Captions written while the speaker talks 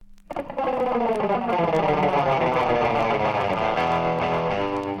Hello,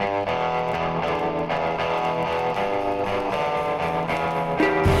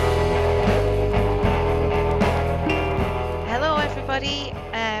 everybody.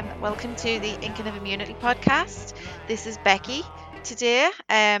 Welcome to the Inking of Immunity podcast. This is Becky. Today,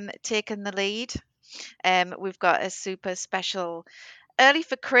 taking the lead. We've got a super special, early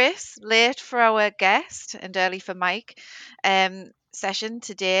for Chris, late for our guest, and early for Mike session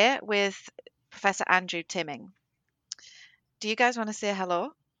today with Professor Andrew Timming. Do you guys want to say hello?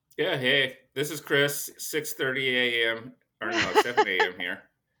 Yeah, hey, this is Chris, 6:30 a.m. or no, 7 a.m. here.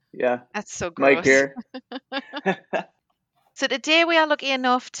 Yeah, That's so Mike gross. here. So today we are lucky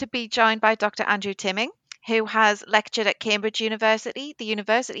enough to be joined by Dr. Andrew Timming, who has lectured at Cambridge University, the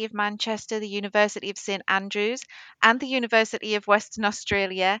University of Manchester, the University of St Andrews, and the University of Western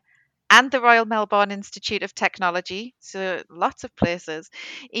Australia, and the Royal Melbourne Institute of Technology. So lots of places.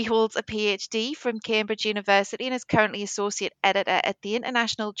 He holds a PhD from Cambridge University and is currently associate editor at the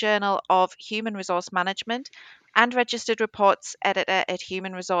International Journal of Human Resource Management and registered reports editor at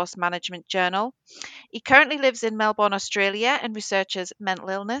Human Resource Management Journal. He currently lives in Melbourne, Australia, and researches mental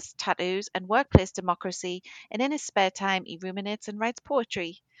illness, tattoos, and workplace democracy. And in his spare time, he ruminates and writes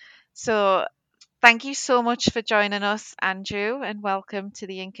poetry. So, thank you so much for joining us, Andrew, and welcome to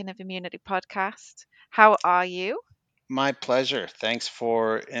the Inking of Immunity podcast. How are you? My pleasure. Thanks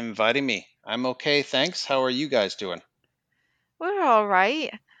for inviting me. I'm okay, thanks. How are you guys doing? We're all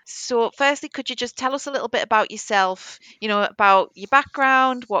right. So, firstly, could you just tell us a little bit about yourself, about your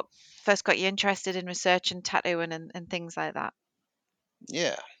background, what first got you interested in research and tattooing and things like that?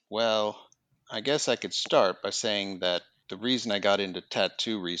 Yeah, well, I guess I could start by saying that the reason I got into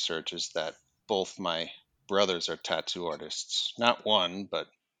tattoo research is that both my brothers are tattoo artists. Not one, but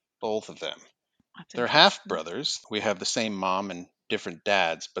both of them. That's They're half interesting. brothers. We have the same mom and different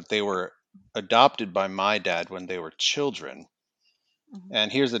dads, but they were adopted by my dad when they were children. Mhm.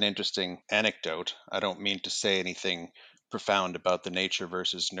 And here's an interesting anecdote. I don't mean to say anything profound about the nature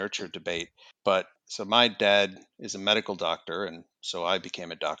versus nurture debate, but so my dad is a medical doctor, and so I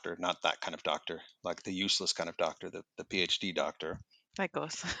became a doctor, not that kind of doctor, like the useless kind of doctor, the PhD doctor. Like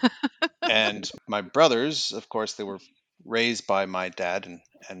us. And my brothers, of course, they were raised by my dad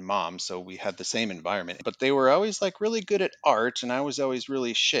and mom, so we had the same environment, but they were always like really good at art, and I was always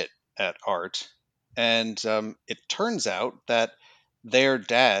really shit at art. And it turns out that their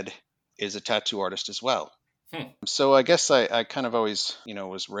dad is a tattoo artist as well. Hmm. So I guess I kind of always,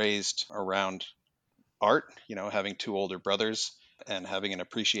 was raised around art, having two older brothers and having an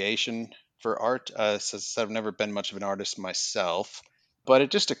appreciation for art. Since I've never been much of an artist myself, but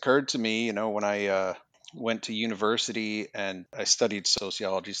it just occurred to me, when I went to university and I studied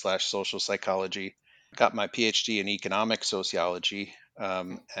sociology slash social psychology, got my PhD in economic sociology,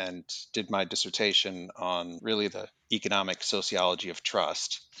 and did my dissertation on really the economic sociology of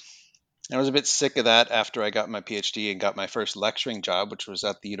trust. I was a bit sick of that after I got my PhD and got my first lecturing job, which was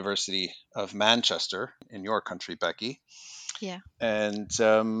at the University of Manchester in your country, Becky. Yeah. And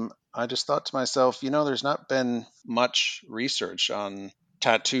I just thought to myself, there's not been much research on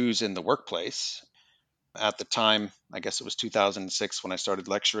tattoos in the workplace. At the time, I guess it was 2006 when I started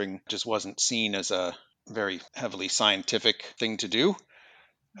lecturing, it just wasn't seen as a very heavily scientific thing to do.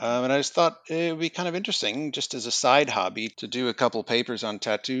 And I just thought it would be kind of interesting, just as a side hobby, to do a couple papers on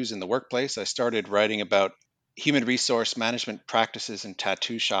tattoos in the workplace. I started writing about human resource management practices in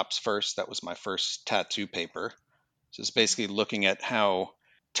tattoo shops first. That was my first tattoo paper. So it's basically looking at how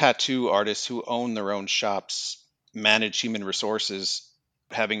tattoo artists who own their own shops manage human resources,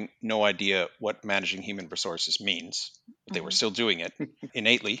 having no idea what managing human resources means, but they were Mhm. still doing it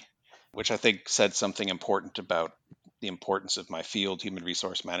innately, which I think said something important about the importance of my field, human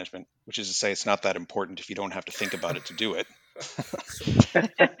resource management, which is to say, it's not that important if you don't have to think about it to do it.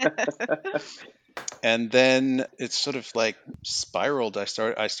 And then it's sort of like spiraled. I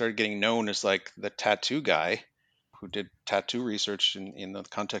started getting known as like the tattoo guy who did tattoo research in the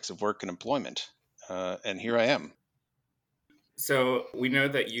context of work and employment. And here I am. So we know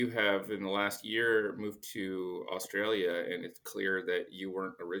that you have, in the last year, moved to Australia, and it's clear that you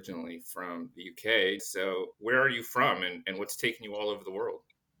weren't originally from the UK. So where are you from, and what's taking you all over the world?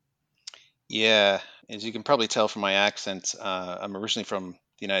 Yeah, as you can probably tell from my accent, I'm originally from the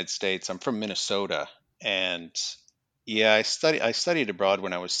United States. I'm from Minnesota, and yeah, I studied abroad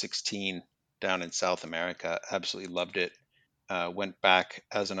when I was 16 down in South America. Absolutely loved it. Went back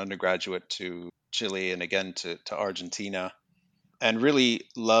as an undergraduate to Chile and again to Argentina, and really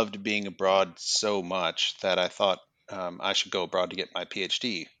loved being abroad so much that I thought I should go abroad to get my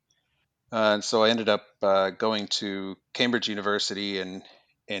PhD. And so I ended up going to Cambridge University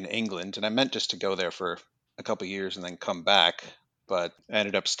in England, and I meant just to go there for a couple of years and then come back. But I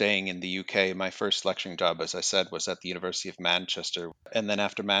ended up staying in the UK. My first lecturing job, as I said, was at the University of Manchester. And then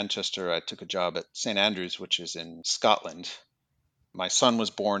after Manchester, I took a job at St Andrews, which is in Scotland. My son was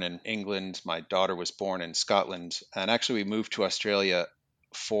born in England. My daughter was born in Scotland. And actually, we moved to Australia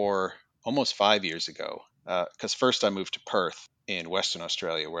for almost 5 years ago. Because first I moved to Perth in Western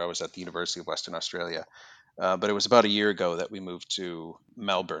Australia, where I was at the University of Western Australia. But it was about a year ago that we moved to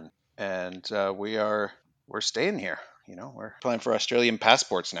Melbourne, and we're staying here. We're applying for Australian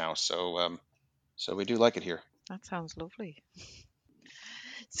passports now, so we do like it here. That sounds lovely.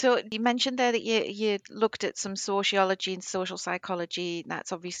 So you mentioned there that you looked at some sociology and social psychology, and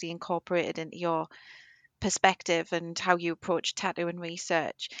that's obviously incorporated into your perspective and how you approach tattoo and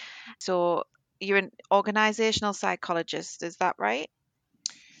research. So you're an organizational psychologist, is that right?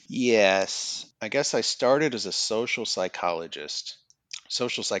 Yes, I guess I started as a social psychologist,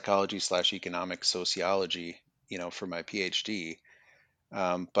 social psychology / economic sociology, for my PhD.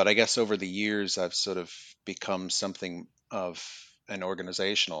 But I guess over the years, I've sort of become something of an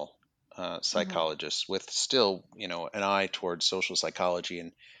organizational Hmm. psychologist with still, an eye towards social psychology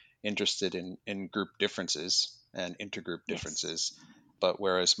and interested in group differences and intergroup Yes. differences. But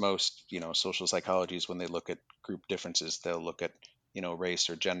whereas most, social psychologies, when they look at group differences, they'll look at, race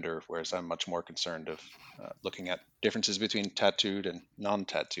or gender, whereas I'm much more concerned of looking at differences between tattooed and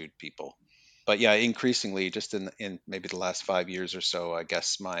non-tattooed people. But yeah, increasingly, just in maybe the last 5 years or so, I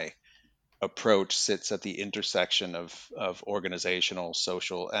guess my approach sits at the intersection of organizational,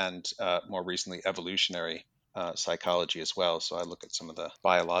 social, and more recently evolutionary psychology as well. So I look at some of the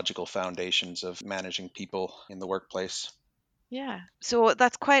biological foundations of managing people in the workplace. Yeah. So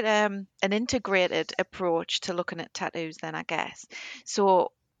that's quite an integrated approach to looking at tattoos then, I guess.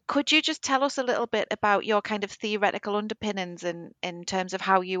 So could you just tell us a little bit about your kind of theoretical underpinnings in terms of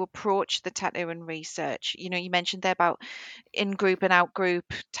how you approach the tattoo and research? You mentioned there about in-group and out-group,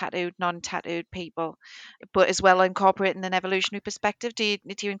 tattooed, non-tattooed people, but as well incorporating an evolutionary perspective. Do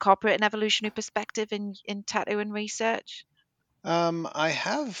you incorporate an evolutionary perspective in tattoo and research? I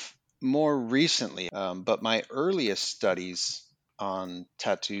have more recently, but my earliest studies on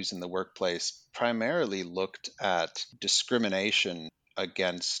tattoos in the workplace primarily looked at discrimination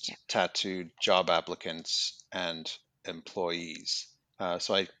against Yeah. tattooed job applicants and employees.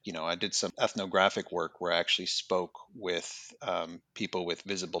 So I did some ethnographic work where I actually spoke with people with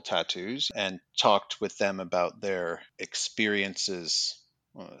visible tattoos and talked with them about their experiences,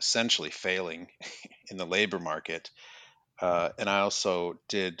 essentially failing in the labor market. And I also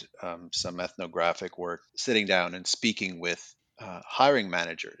did some ethnographic work, sitting down and speaking with hiring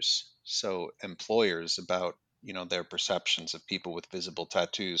managers, so employers, about their perceptions of people with visible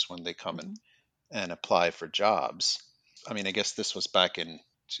tattoos when they come Hmm. and apply for jobs. I mean, I guess this was back in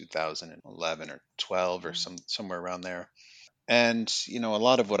 2011 or 12 or somewhere around there. And a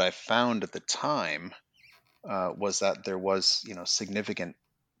lot of what I found at the time was that there was significant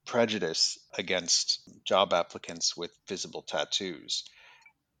prejudice against job applicants with visible tattoos.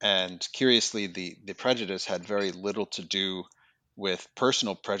 And curiously, the prejudice had very little to do with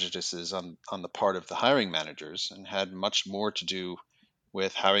personal prejudices on the part of the hiring managers, and had much more to do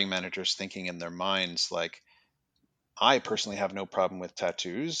with hiring managers thinking in their minds like, I personally have no problem with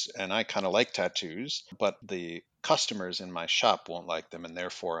tattoos and I kind of like tattoos, but the customers in my shop won't like them, and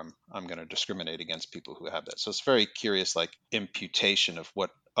therefore I'm going to discriminate against people who have that. So it's very curious, like imputation of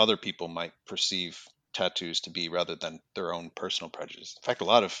what other people might perceive tattoos to be rather than their own personal prejudice. In fact, a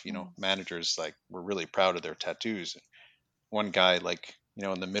lot of, managers like were really proud of their tattoos. One guy, like,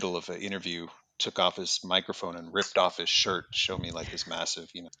 in the middle of an interview, took off his microphone and ripped off his shirt to show me like his massive,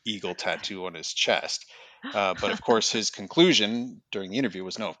 eagle tattoo on his chest. But of course, his conclusion during the interview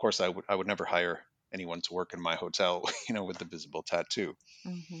was, no, of course I would never hire anyone to work in my hotel, with the visible tattoo.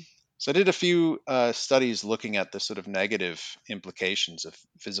 Hmm. So I did a few studies looking at the sort of negative implications of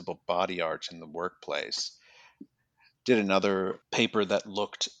visible body art in the workplace. Did another paper that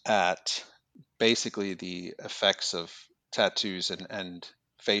looked at basically the effects of tattoos and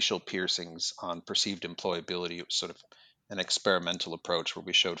facial piercings on perceived employability. It was sort of an experimental approach where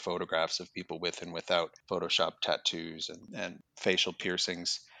we showed photographs of people with and without Photoshop tattoos and facial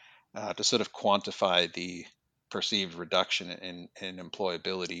piercings to sort of quantify the perceived reduction in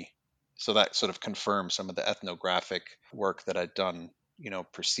employability. So that sort of confirmed some of the ethnographic work that I'd done,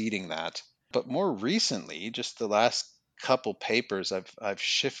 preceding that. But more recently, just the last couple papers, I've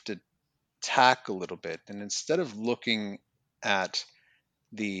shifted tack a little bit, and instead of looking at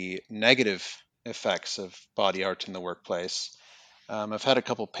the negative effects of body art in the workplace, I've had a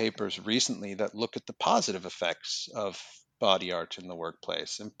couple papers recently that look at the positive effects of body art in the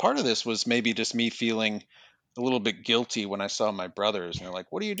workplace. And part of this was maybe just me feeling a little bit guilty when I saw my brothers and they're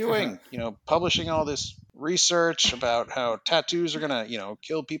like, "What are you doing? Publishing all this research about how tattoos are going to,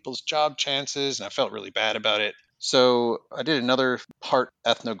 kill people's job chances." And I felt really bad about it. So I did another part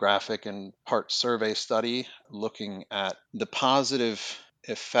ethnographic and part survey study looking at the positive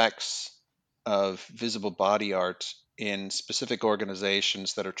effects of visible body art in specific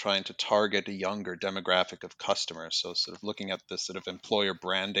organizations that are trying to target a younger demographic of customers. So, sort of looking at the sort of employer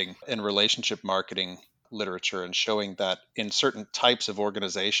branding and relationship marketing literature and showing that in certain types of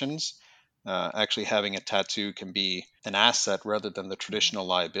organizations, actually having a tattoo can be an asset rather than the traditional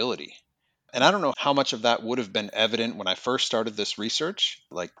liability. And I don't know how much of that would have been evident when I first started this research,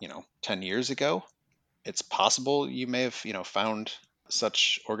 like, 10 years ago. It's possible you may have, found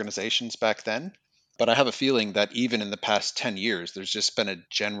such organizations back then. But I have a feeling that even in the past 10 years, there's just been a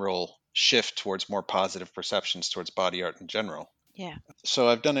general shift towards more positive perceptions towards body art in general. Yeah. So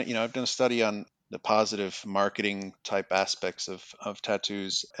I've done a study on the positive marketing type aspects of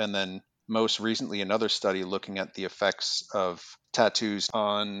tattoos. And then most recently, another study looking at the effects of tattoos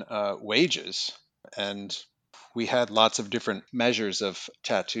on wages. And we had lots of different measures of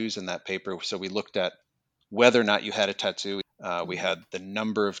tattoos in that paper. So we looked at whether or not you had a tattoo. We had the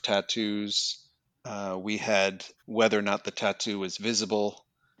number of tattoos. We had whether or not the tattoo was visible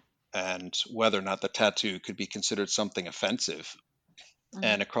and whether or not the tattoo could be considered something offensive.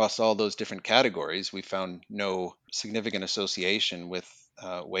 And across all those different categories, we found no significant association with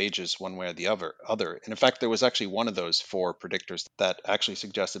wages one way or the other. And in fact, there was actually one of those 4 predictors that actually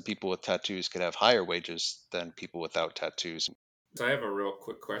suggested people with tattoos could have higher wages than people without tattoos. So I have a real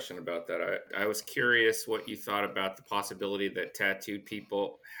quick question about that. I was curious what you thought about the possibility that tattooed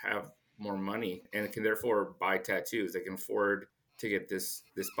people have more money and can therefore buy tattoos. They can afford to get this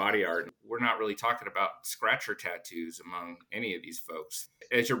body art. We're not really talking about scratcher tattoos among any of these folks.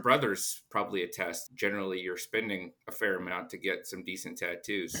 As your brothers probably attest, generally you're spending a fair amount to get some decent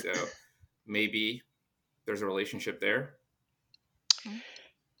tattoos. So maybe there's a relationship there.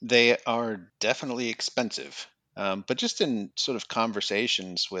 They are definitely expensive. But just in sort of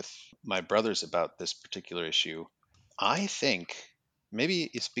conversations with my brothers about this particular issue, I think maybe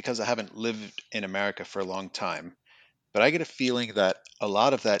it's because I haven't lived in America for a long time, but I get a feeling that a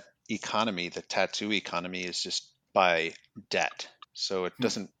lot of that economy, the tattoo economy, is just by debt. So it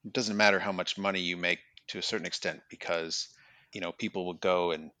doesn't matter how much money you make to a certain extent because people will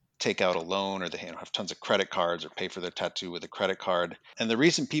go and take out a loan or they have tons of credit cards or pay for their tattoo with a credit card. And the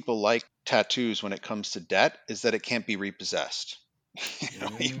reason people like tattoos when it comes to debt is that it can't be repossessed.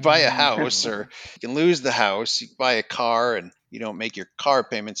 You buy a house or you can lose the house, you buy a car and you don't make your car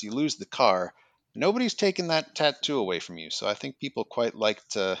payments, you lose the car. Nobody's taking that tattoo away from you. So I think people quite like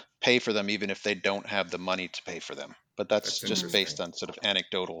to pay for them even if they don't have the money to pay for them. But that's just based on sort of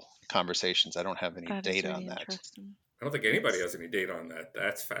anecdotal conversations. I don't have any That is data really on that. interesting. I don't think anybody has any data on that.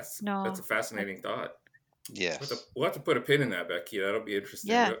 That's No, That's a fascinating thought. Yes. We'll have to put a pin in that, Becky. That'll be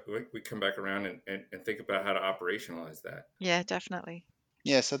interesting. Yeah. We come back around and think about how to operationalize that. Yeah, definitely.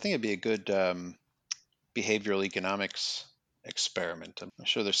 Yes, I think it'd be a good behavioral economics experiment. I'm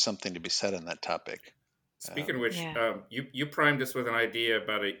sure there's something to be said on that topic. Speaking of which, Yeah. you primed us with an idea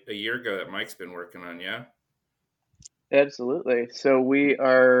about a year ago that Mike's been working on, yeah? Absolutely. So we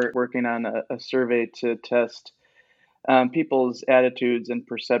are working on a survey to test people's attitudes and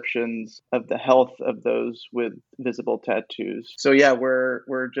perceptions of the health of those with visible tattoos. So yeah,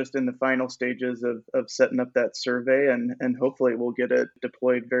 we're just in the final stages of setting up that survey and hopefully we'll get it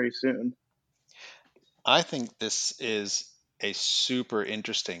deployed very soon. I think this is a super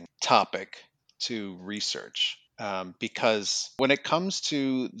interesting topic to research because when it comes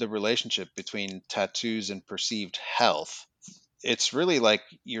to the relationship between tattoos and perceived health, it's really like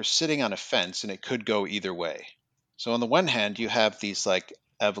you're sitting on a fence and it could go either way. So on the one hand, you have these like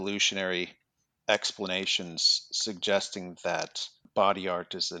evolutionary explanations suggesting that body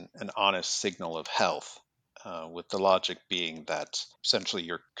art is an honest signal of health, with the logic being that essentially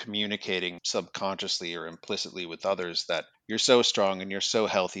you're communicating subconsciously or implicitly with others that you're so strong and you're so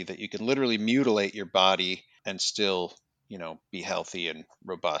healthy that you can literally mutilate your body and still, be healthy and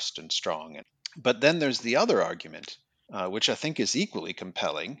robust and strong. But then there's the other argument, which I think is equally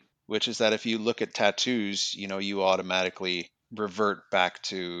compelling, which is that if you look at tattoos, you automatically revert back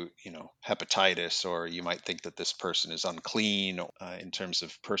to, hepatitis, or you might think that this person is unclean in terms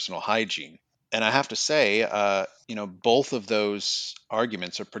of personal hygiene. And I have to say, both of those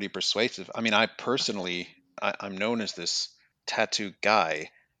arguments are pretty persuasive. I mean, I personally, I'm known as this tattoo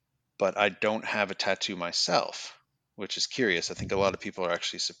guy, but I don't have a tattoo myself, which is curious. I think a lot of people are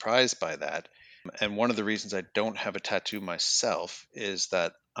actually surprised by that. And one of the reasons I don't have a tattoo myself is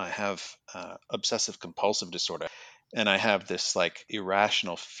that I have obsessive compulsive disorder. And I have this like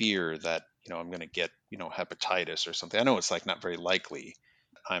irrational fear that, I'm going to get, hepatitis or something. I know it's like not very likely.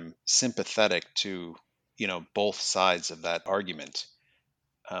 I'm sympathetic to, both sides of that argument.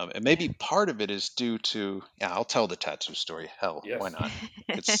 And maybe Yeah. part of it is due to, I'll tell the tattoo story. Hell, why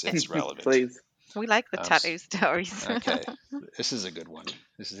Yes. not? It's relevant. Please. We like the tattoo stories. Okay, this is a good one.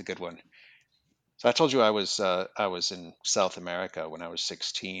 This is a good one. So I told you I was in South America when I was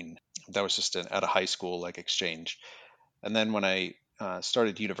 16. That was just at a high school like exchange. And then when I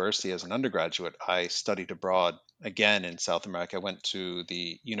started university as an undergraduate, I studied abroad again in South America. I went to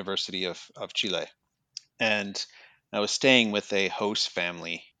the University of Chile, and I was staying with a host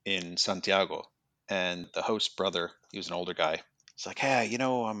family in Santiago. And the host brother, he was an older guy. He's like, "Hey,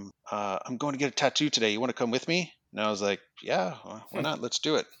 I'm going to get a tattoo today. You want to come with me?" And I was like, "Yeah, why not? Let's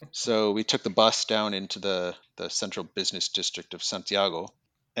do it." So we took the bus down into the central business district of Santiago,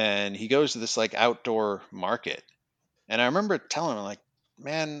 and he goes to this like outdoor market. And I remember telling him, like,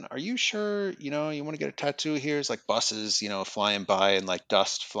 "Man, are you sure, you want to get a tattoo here? It's like buses, flying by and like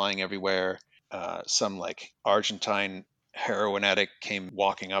dust flying everywhere." Some like Argentine heroin addict came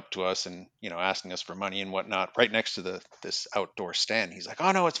walking up to us and, asking us for money and whatnot right next to this outdoor stand. He's like,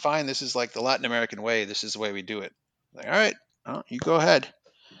 "Oh, no, it's fine. This is like the Latin American way. This is the way we do it." I'm like, "All right, well, you go ahead."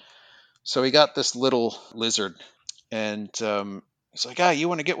 So he got this little lizard, and he's like, "You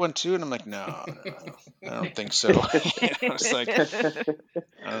want to get one too?" And I'm like, "No, I don't think so." I was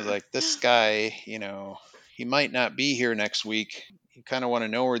like, "This guy, he might not be here next week. You kind of want to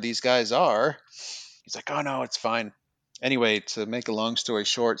know where these guys are." He's like, "Oh, no, it's fine." Anyway, to make a long story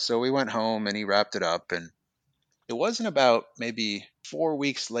short, so we went home and he wrapped it up. And it wasn't about maybe 4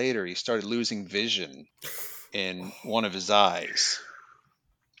 weeks later, he started losing vision in one of his eyes.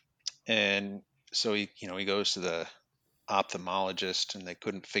 And so he goes to the ophthalmologist and they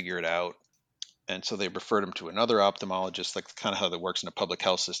couldn't figure it out. And so they referred him to another ophthalmologist, like kind of how that works in a public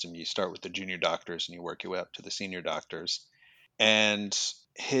health system. You start with the junior doctors and you work your way up to the senior doctors. And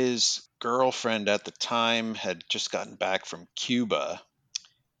his girlfriend at the time had just gotten back from Cuba.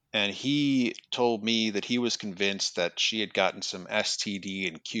 And he told me that he was convinced that she had gotten some STD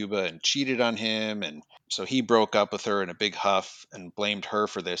in Cuba and cheated on him. And so he broke up with her in a big huff and blamed her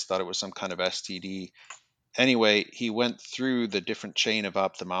for this, thought it was some kind of STD. Anyway, he went through the different chain of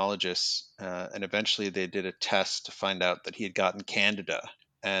ophthalmologists, and eventually they did a test to find out that he had gotten Candida,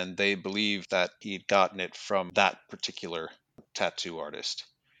 and they believed that he had gotten it from that particular tattoo artist.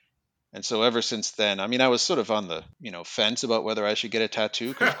 And so ever since then, I mean, I was sort of on the fence about whether I should get a tattoo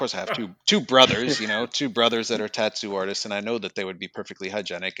because, of course, I have two brothers, two brothers that are tattoo artists, and I know that they would be perfectly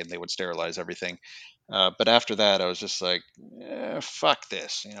hygienic and they would sterilize everything. But after that, I was just like, fuck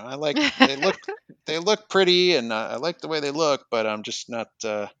this. I like they look pretty, and I like the way they look, but I'm just not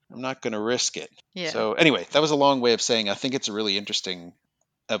I'm not going to risk it. Yeah. So anyway, that was a long way of saying I think it's a really interesting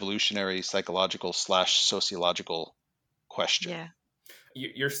evolutionary, psychological / sociological question. Yeah.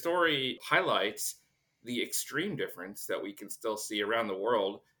 Your story highlights the extreme difference that we can still see around the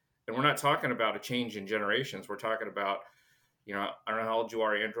world. And we're not talking about a change in generations. We're talking about, I don't know how old you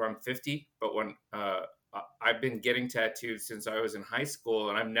are, Andrew. I'm 50, but when I've been getting tattooed since I was in high school,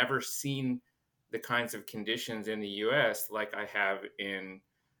 and I've never seen the kinds of conditions in the US like I have in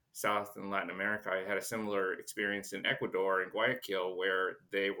South and Latin America. I had a similar experience in Ecuador, in Guayaquil, where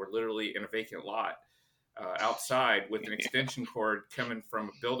they were literally in a vacant lot outside with an extension cord coming from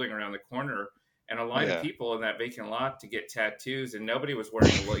a building around the corner and a line of people in that vacant lot to get tattoos, and nobody was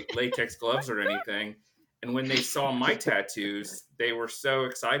wearing latex gloves or anything. And when they saw my tattoos, they were so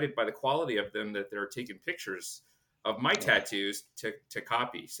excited by the quality of them that they were taking pictures of my tattoos to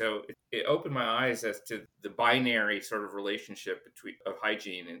copy. So it opened my eyes as to the binary sort of relationship of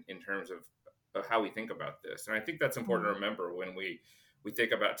hygiene in terms of how we think about this. And I think that's important to remember when we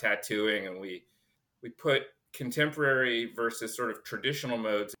think about tattooing, and we put contemporary versus sort of traditional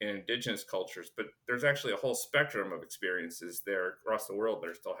modes in indigenous cultures, but there's actually a whole spectrum of experiences there across the world that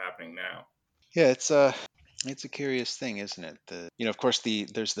are still happening now. Yeah, it's a curious thing, isn't it? Of course,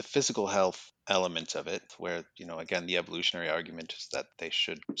 there's the physical health element of it, where again, the evolutionary argument is that they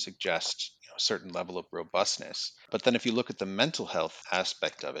should suggest a certain level of robustness. But then, if you look at the mental health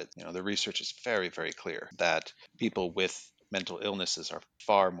aspect of it, the research is very, very clear that people with mental illnesses are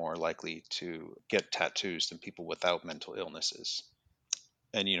far more likely to get tattoos than people without mental illnesses.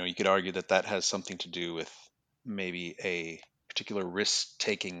 And you could argue that that has something to do with maybe a particular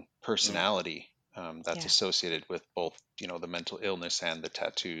risk-taking personality that's associated with both, the mental illness and the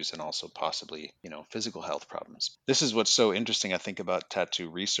tattoos, and also possibly, physical health problems. This is what's so interesting, I think, about tattoo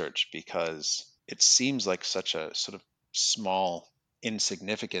research, because it seems like such a sort of small,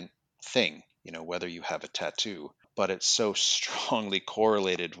 insignificant thing, whether you have a tattoo, but it's so strongly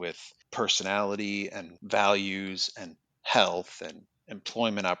correlated with personality and values and health and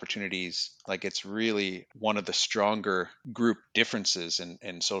employment opportunities. Like, it's really one of the stronger group differences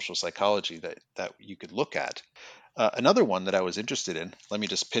in social psychology that you could look at. Another one that I was interested in, let me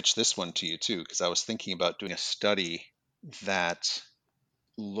just pitch this one to you too, because I was thinking about doing a study that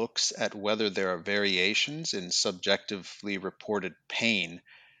looks at whether there are variations in subjectively reported pain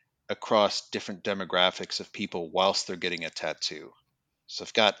across different demographics of people whilst they're getting a tattoo. So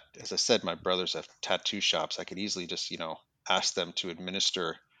I've got, as I said, my brothers have tattoo shops. I could easily just, ask them to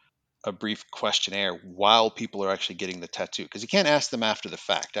administer a brief questionnaire while people are actually getting the tattoo, because you can't ask them after the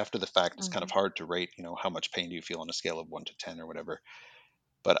fact. After the fact, it's kind of hard to rate, how much pain do you feel on a scale of 1 to 10 or whatever.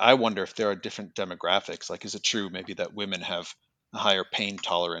 But I wonder if there are different demographics. Like, is it true maybe that women have a higher pain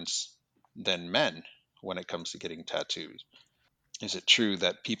tolerance than men when it comes to getting tattoos? Is it true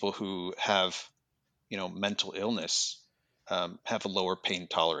that people who have, mental illness have a lower pain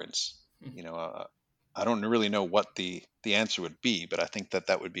tolerance? I don't really know what the answer would be, but I think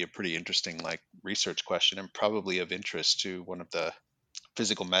that would be a pretty interesting research question, and probably of interest to one of the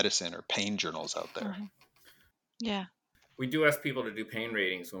physical medicine or pain journals out there. Yeah. We do ask people to do pain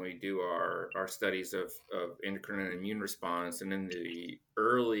ratings when we do our studies of endocrine and immune response. And in the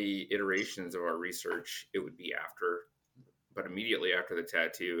early iterations of our research, it would be but immediately after the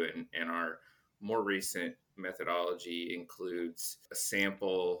tattoo. And our more recent methodology includes a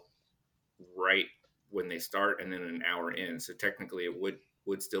sample right when they start and then an hour in. So technically it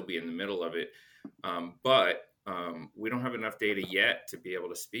would still be in the middle of it. But we don't have enough data yet to be able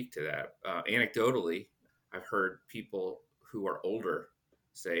to speak to that. Anecdotally, I've heard people who are older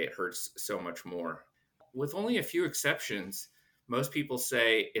say it hurts so much more. With only a few exceptions, most people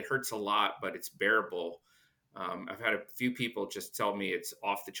say it hurts a lot, but it's bearable. I've had a few people just tell me it's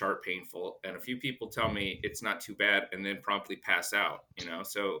off the chart painful, and a few people tell me it's not too bad and then promptly pass out,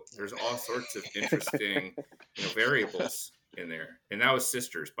 So there's all sorts of interesting, variables in there. And that was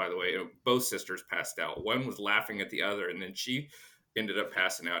sisters, by the way. Both sisters passed out. One was laughing at the other, and then she ended up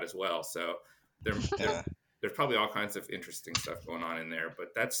passing out as well. So there's probably all kinds of interesting stuff going on in there.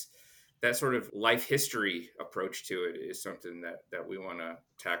 But that sort of life history approach to it is something that we want to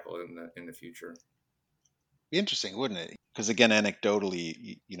tackle in the future. Be interesting, wouldn't it? Because again,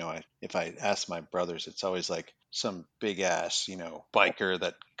 anecdotally, if I ask my brothers, it's always like some big ass, biker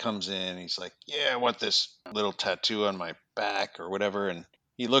that comes in. He's like, "Yeah, I want this little tattoo on my back or whatever," and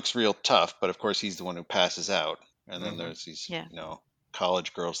he looks real tough, but of course he's the one who passes out. And then there's these,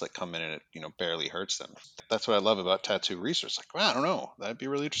 college girls that come in and it, barely hurts them. That's what I love about tattoo research. Like, well, I don't know, that'd be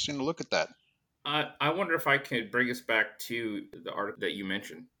really interesting to look at that. I wonder if I could bring us back to the article that you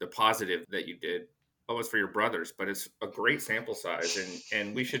mentioned, the positive that you did. Was for your brothers, but it's a great sample size.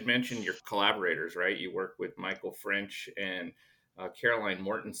 And we should mention your collaborators, right? You work with Michael French and Caroline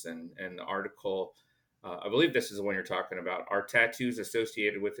Mortensen, and the article, I believe this is the one you're talking about, Are Tattoos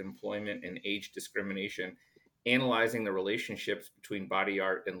Associated with Employment and Age Discrimination? Analyzing the relationships between body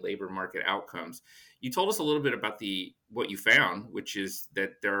art and labor market outcomes. You told us a little bit about what you found, which is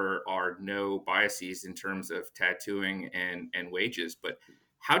that there are no biases in terms of tattooing and wages, but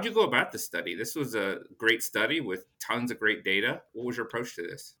how'd you go about this study? This was a great study with tons of great data. What was your approach to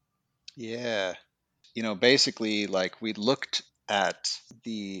this? Yeah. Basically, we looked at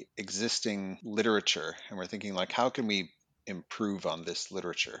the existing literature and we're thinking, how can we improve on this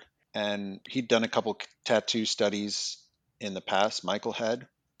literature? And he'd done a couple tattoo studies in the past. Michael had.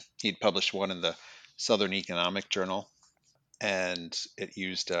 He'd published one in the Southern Economic Journal. And it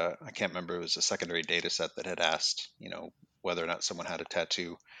used, I can't remember, it was a secondary data set that had asked, whether or not someone had a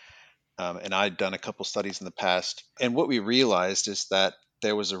tattoo. And I'd done a couple studies in the past. And what we realized is that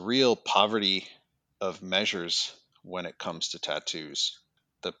there was a real poverty of measures when it comes to tattoos.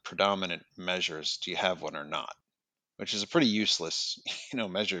 The predominant measures, do you have one or not? Which is a pretty useless,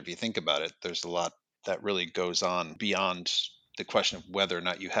 measure if you think about it. There's a lot that really goes on beyond the question of whether or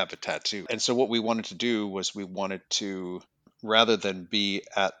not you have a tattoo. And so what we wanted to do was we wanted to, rather than be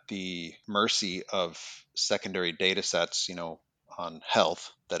at the mercy of secondary data sets, on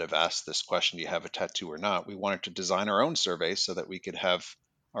health that have asked this question, do you have a tattoo or not? We wanted to design our own survey so that we could have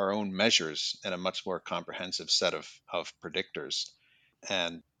our own measures and a much more comprehensive set of predictors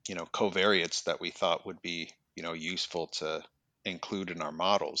and, covariates that we thought would be, useful to include in our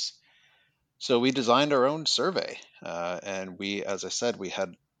models. So we designed our own survey, and we, as I said, we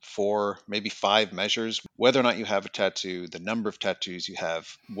had 4, maybe 5 measures: whether or not you have a tattoo, the number of tattoos you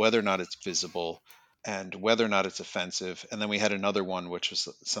have, whether or not it's visible, and whether or not it's offensive. And then we had another one, which was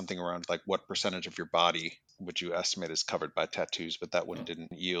something around like what percentage of your body would you estimate is covered by tattoos, but that one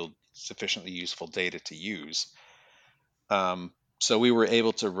didn't yield sufficiently useful data to use. So we were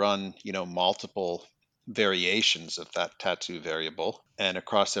able to run, multiple variations of that tattoo variable, and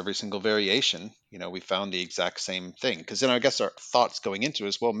across every single variation, we found the exact same thing. Because then I guess our thoughts going into it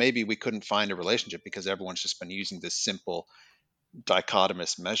is, well, maybe we couldn't find a relationship because everyone's just been using this simple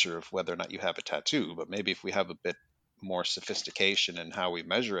dichotomous measure of whether or not you have a tattoo. But maybe if we have a bit more sophistication in how we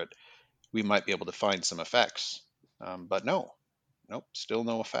measure it, we might be able to find some effects. But nope, still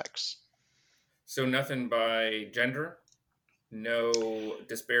no effects. So nothing by gender? No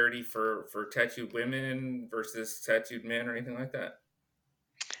disparity for tattooed women versus tattooed men or anything like that?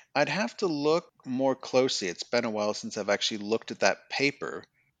 I'd have to look more closely. It's been a while since I've actually looked at that paper,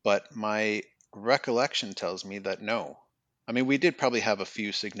 but my recollection tells me that no. I mean, we did probably have a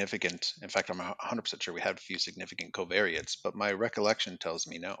few significant, in fact, I'm 100% sure we had a few significant covariates, but my recollection tells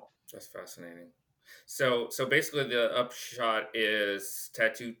me no. That's fascinating. So basically, the upshot is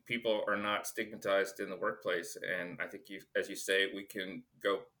tattooed people are not stigmatized in the workplace, and I think as you say, we can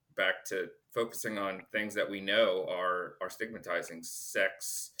go back to focusing on things that we know are stigmatizing: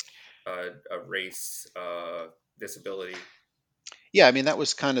 sex, race, disability. Yeah, I mean, that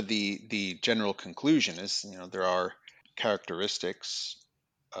was kind of the general conclusion is, there are characteristics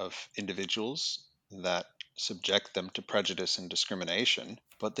of individuals that subject them to prejudice and discrimination,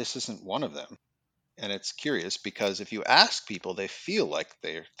 but this isn't one of them. And it's curious because if you ask people, they feel like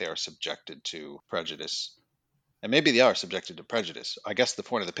they are subjected to prejudice. And maybe they are subjected to prejudice. I guess the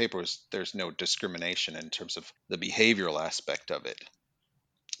point of the paper was there's no discrimination in terms of the behavioral aspect of it.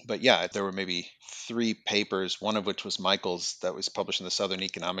 But yeah, there were maybe 3 papers, one of which was Michael's that was published in the Southern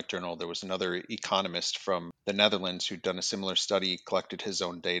Economic Journal. There was another economist from the Netherlands who'd done a similar study, collected his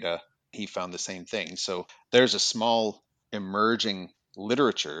own data. He found the same thing. So there's a small emerging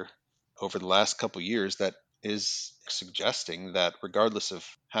literature over the last couple years that is suggesting that regardless of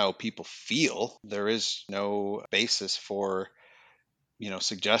how people feel, there is no basis for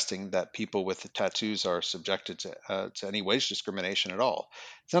suggesting that people with tattoos are subjected to any wage discrimination at all.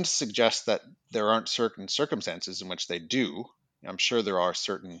 It's not to suggest that there aren't certain circumstances in which they do. I'm sure there are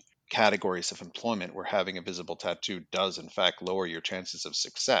certain categories of employment where having a visible tattoo does in fact lower your chances of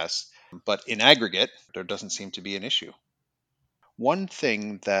success, but in aggregate, there doesn't seem to be an issue. One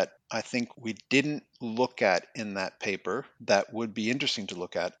thing that I think we didn't look at in that paper that would be interesting to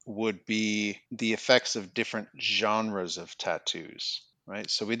look at would be the effects of different genres of tattoos, right?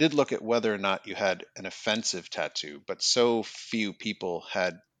 So we did look at whether or not you had an offensive tattoo, but so few people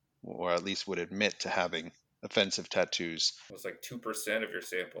had, or at least would admit to having offensive tattoos. It was like 2% of your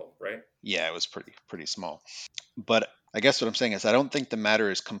sample, right? Yeah, it was pretty small. But I guess what I'm saying is I don't think the matter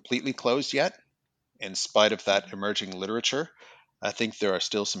is completely closed yet, in spite of that emerging literature. I think there are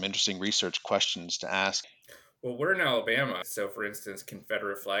still some interesting research questions to ask. Well, we're in Alabama, so for instance,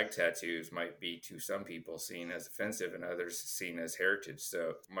 Confederate flag tattoos might be to some people seen as offensive and others seen as heritage.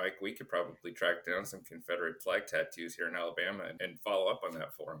 So, Mike, we could probably track down some Confederate flag tattoos here in Alabama and follow up on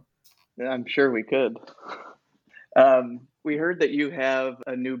that for them. Yeah, I'm sure we could. We heard that you have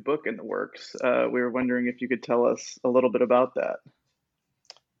a new book in the works. We were wondering if you could tell us a little bit about that.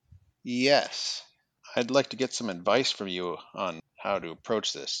 Yes, I'd like to get some advice from you on how to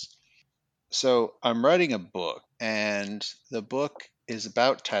approach this. So I'm writing a book, and the book is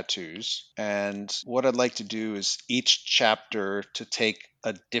about tattoos. And what I'd like to do is each chapter to take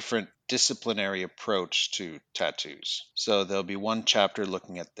a different disciplinary approach to tattoos. So there'll be one chapter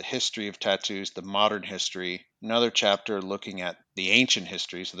looking at the history of tattoos, the modern history, another chapter looking at the ancient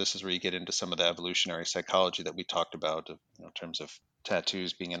history. So this is where you get into some of the evolutionary psychology that we talked about, in terms of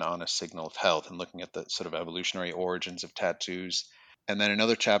tattoos being an honest signal of health and looking at the sort of evolutionary origins of tattoos. And then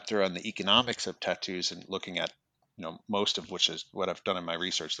another chapter on the economics of tattoos and looking at, most of which is what I've done in my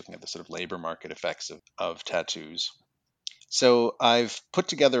research, looking at the sort of labor market effects of tattoos. So I've put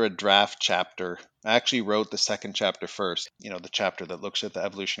together a draft chapter. I actually wrote the second chapter first, the chapter that looks at the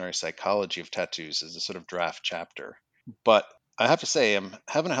evolutionary psychology of tattoos as a sort of draft chapter. But I have to say, I'm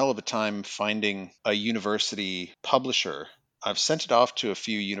having a hell of a time finding a university publisher. I've sent it off to a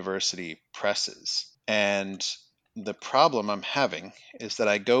few university presses, and the problem I'm having is that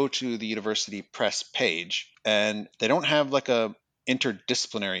I go to the university press page and they don't have like a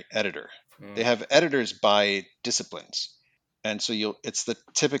interdisciplinary editor. They have editors by disciplines. And so it's the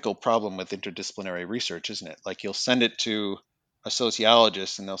typical problem with interdisciplinary research, isn't it? Like you'll send it to a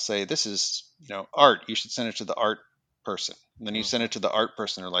sociologist and they'll say, this is, art. You should send it to the art person. And then you send it to the art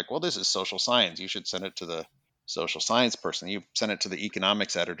person. They're like, well, this is social science. You should send it to the social science person. You send it to the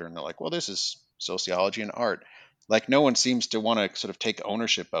economics editor and they're like, well, this is sociology and art, like no one seems to want to sort of take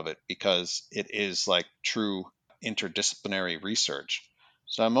ownership of it because it is like true interdisciplinary research.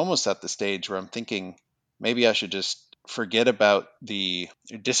 So I'm almost at the stage where I'm thinking maybe I should just forget about the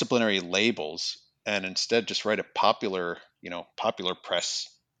disciplinary labels and instead just write a popular press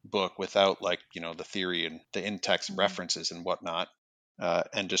book without like, the theory and the in-text references and whatnot,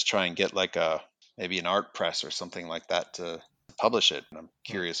 and just try and get like maybe an art press or something like that to publish it. And I'm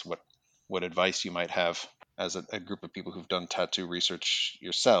curious what advice you might have as a group of people who've done tattoo research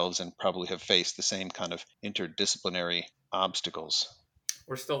yourselves and probably have faced the same kind of interdisciplinary obstacles.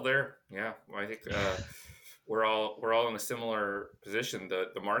 We're still there. Yeah. I think we're all in a similar position.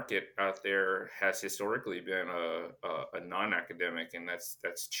 The market out there has historically been a non-academic, and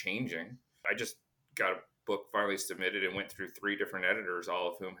that's changing. I just got a book finally submitted and went through 3 different editors, all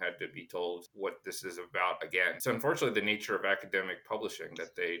of whom had to be told what this is about again. So unfortunately, the nature of academic publishing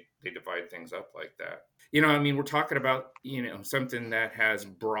that they divide things up like that. We're talking about, something that has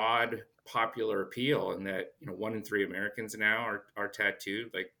broad popular appeal, and that, 1 in 3 Americans now are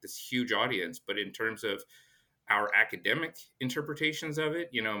tattooed, like this huge audience. But in terms of our academic interpretations of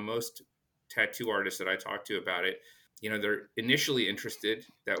it, most tattoo artists that I talk to about it, they're initially interested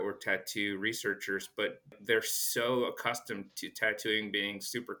that we're tattoo researchers, but they're so accustomed to tattooing being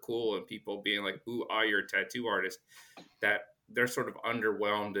super cool and people being like, ooh, you're a tattoo artist, that they're sort of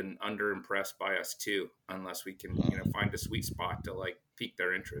underwhelmed and underimpressed by us too, unless we can, find a sweet spot to like pique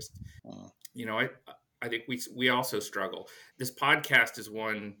their interest. I think we also struggle. This podcast is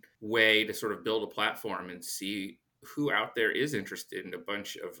one way to sort of build a platform and see who out there is interested in a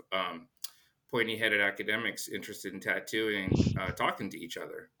bunch of pointy-headed academics interested in tattooing, talking to each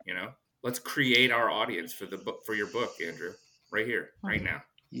other. Let's create our audience for your book, Andrew, right here, right now.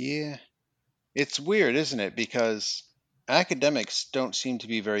 Yeah, it's weird, isn't it? Because academics don't seem to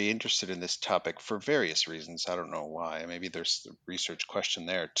be very interested in this topic for various reasons. I don't know why. Maybe there's the research question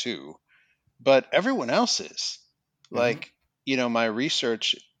there too, but everyone else is. Like, my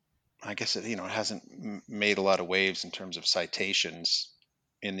research, I guess it hasn't made a lot of waves in terms of citations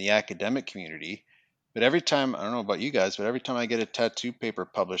in the academic community, but every time, I don't know about you guys, but every time I get a tattoo paper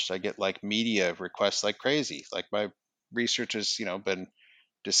published, I get like media requests like crazy. Like my research has, been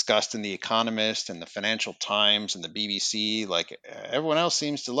discussed in The Economist and the Financial Times and the BBC. Like everyone else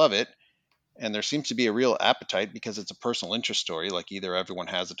seems to love it. And there seems to be a real appetite because it's a personal interest story. Like either everyone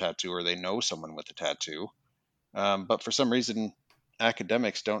has a tattoo or they know someone with a tattoo. But for some reason,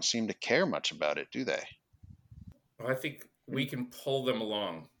 academics don't seem to care much about it, do they? Well, I think we can pull them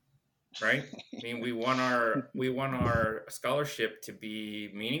along, right? We want our scholarship to be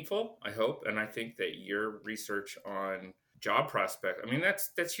meaningful, I hope. And I think that your research on job prospect,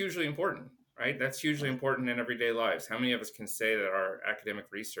 that's hugely important, right? That's hugely important in everyday lives. How many of us can say that our academic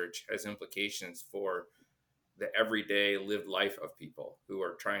research has implications for the everyday lived life of people who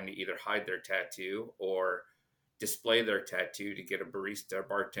are trying to either hide their tattoo or display their tattoo to get a barista,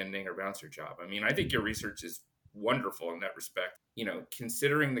 bartending, or bouncer job? I think your research is wonderful in that respect.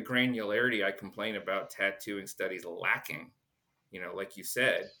 Considering the granularity I complain about tattooing studies lacking, like you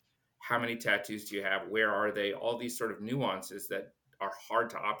said, how many tattoos do you have? Where are they? All these sort of nuances that are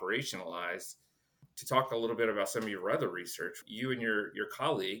hard to operationalize. To talk a little bit about some of your other research, you and your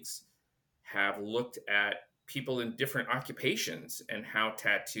colleagues have looked at people in different occupations and how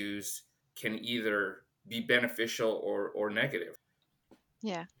tattoos can either be beneficial or negative.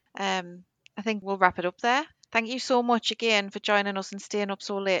 Yeah. I think we'll wrap it up there. Thank you so much again for joining us and staying up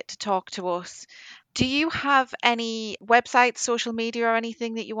so late to talk to us. Do you have any websites, social media, or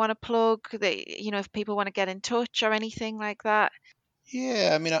anything that you want to plug that, if people want to get in touch or anything like that?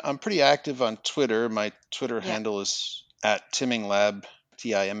 Yeah, I'm pretty active on Twitter. My Twitter handle is @TimmingLab,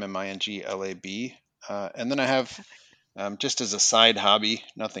 TIMMINGLAB. And then I have, just as a side hobby,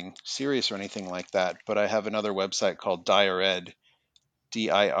 nothing serious or anything like that, but I have another website called DireEd,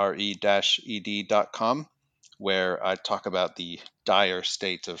 dire-ed.com, where I talk about the dire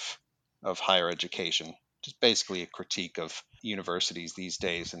state of higher education. Just basically a critique of universities these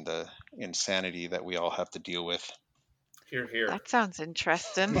days and the insanity that we all have to deal with. Hear, hear. That sounds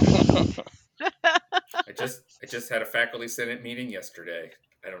interesting. I just had a faculty senate meeting yesterday.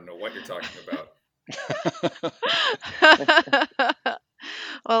 I don't know what you're talking about.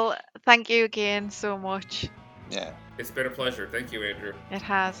 Well, thank you again so much. Yeah. It's been a pleasure. Thank you, Andrew. It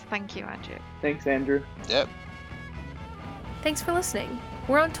has. Thank you, Andrew. Thanks, Andrew. Yep. Thanks for listening.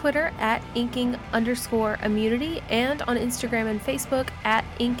 We're on Twitter @inking_immunity and on Instagram and Facebook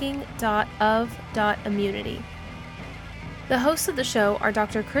 @inking.of.immunity. The hosts of the show are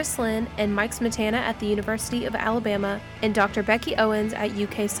Dr. Chris Lynn and Mike Smetana at the University of Alabama and Dr. Becky Owens at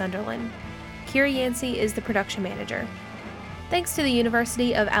UK Sunderland. Kira Yancey is the production manager. Thanks to the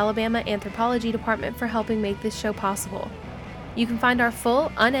University of Alabama Anthropology Department for helping make this show possible. You can find our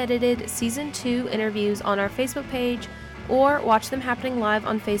full, unedited Season 2 interviews on our Facebook page or watch them happening live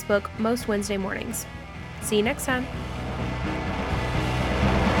on Facebook most Wednesday mornings. See you next time.